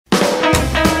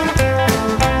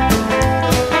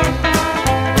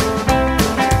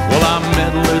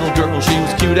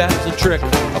little trick.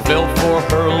 I fell for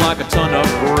her like a ton of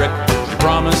brick. She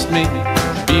promised me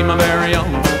she'd be my very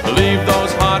own. Leave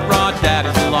those hot rod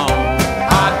daddies alone.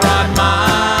 Hot rod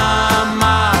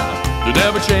mama, you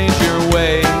never change your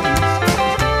ways.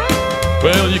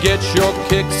 Well, you get your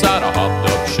kicks out of hopped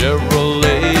up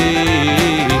Chevrolets.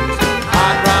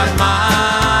 Hot rod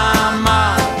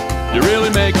mama, you really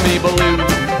make me believe.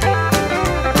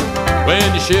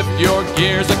 When you shift your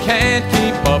gears, I can't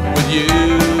keep up with you.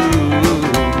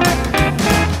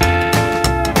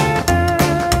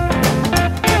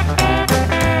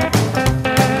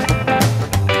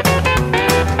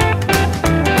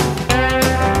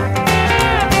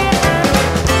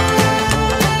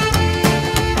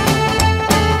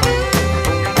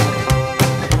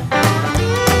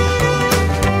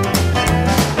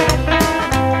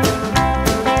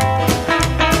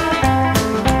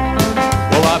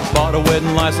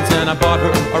 Wedding license and I bought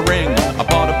her a ring. I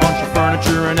bought a bunch of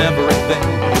furniture and everything.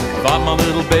 Thought my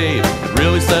little babe had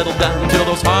really settled down until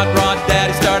those hot rod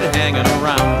daddies started hanging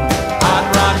around. Hot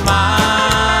rod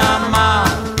mama,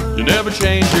 you never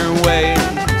change your ways.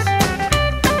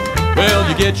 Well,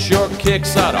 you get your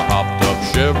kicks out of hopped up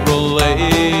Chevrolets.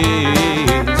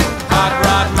 Hot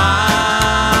rod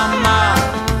mama,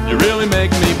 you really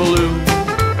make me blue.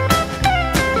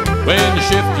 When you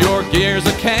shift your gears,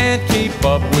 I can't keep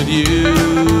up with you.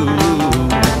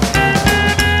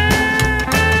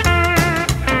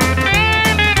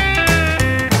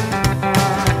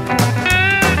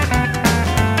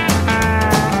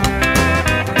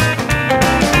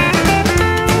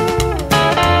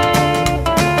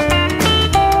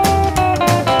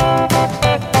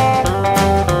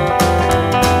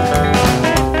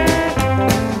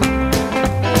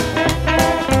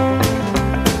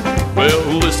 Well,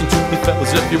 listen to me,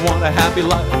 fellas, if you want a happy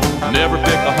life, never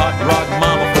pick a hot rod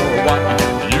mama for a wife.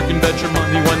 You can bet your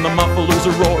money when the mufflers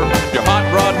roar, your hot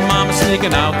rod mama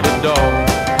sneaking out the door.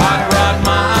 Hot rod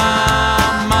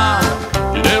mama,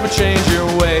 you never change your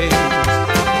ways.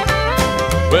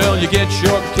 Well, you get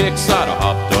your kicks out of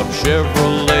hopped up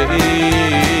Chevrolets.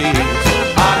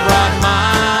 Hot rod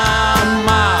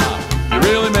mama, you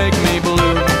really make me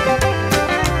blue.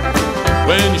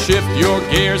 When you shift your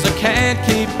gears, I can't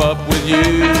keep up with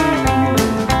you.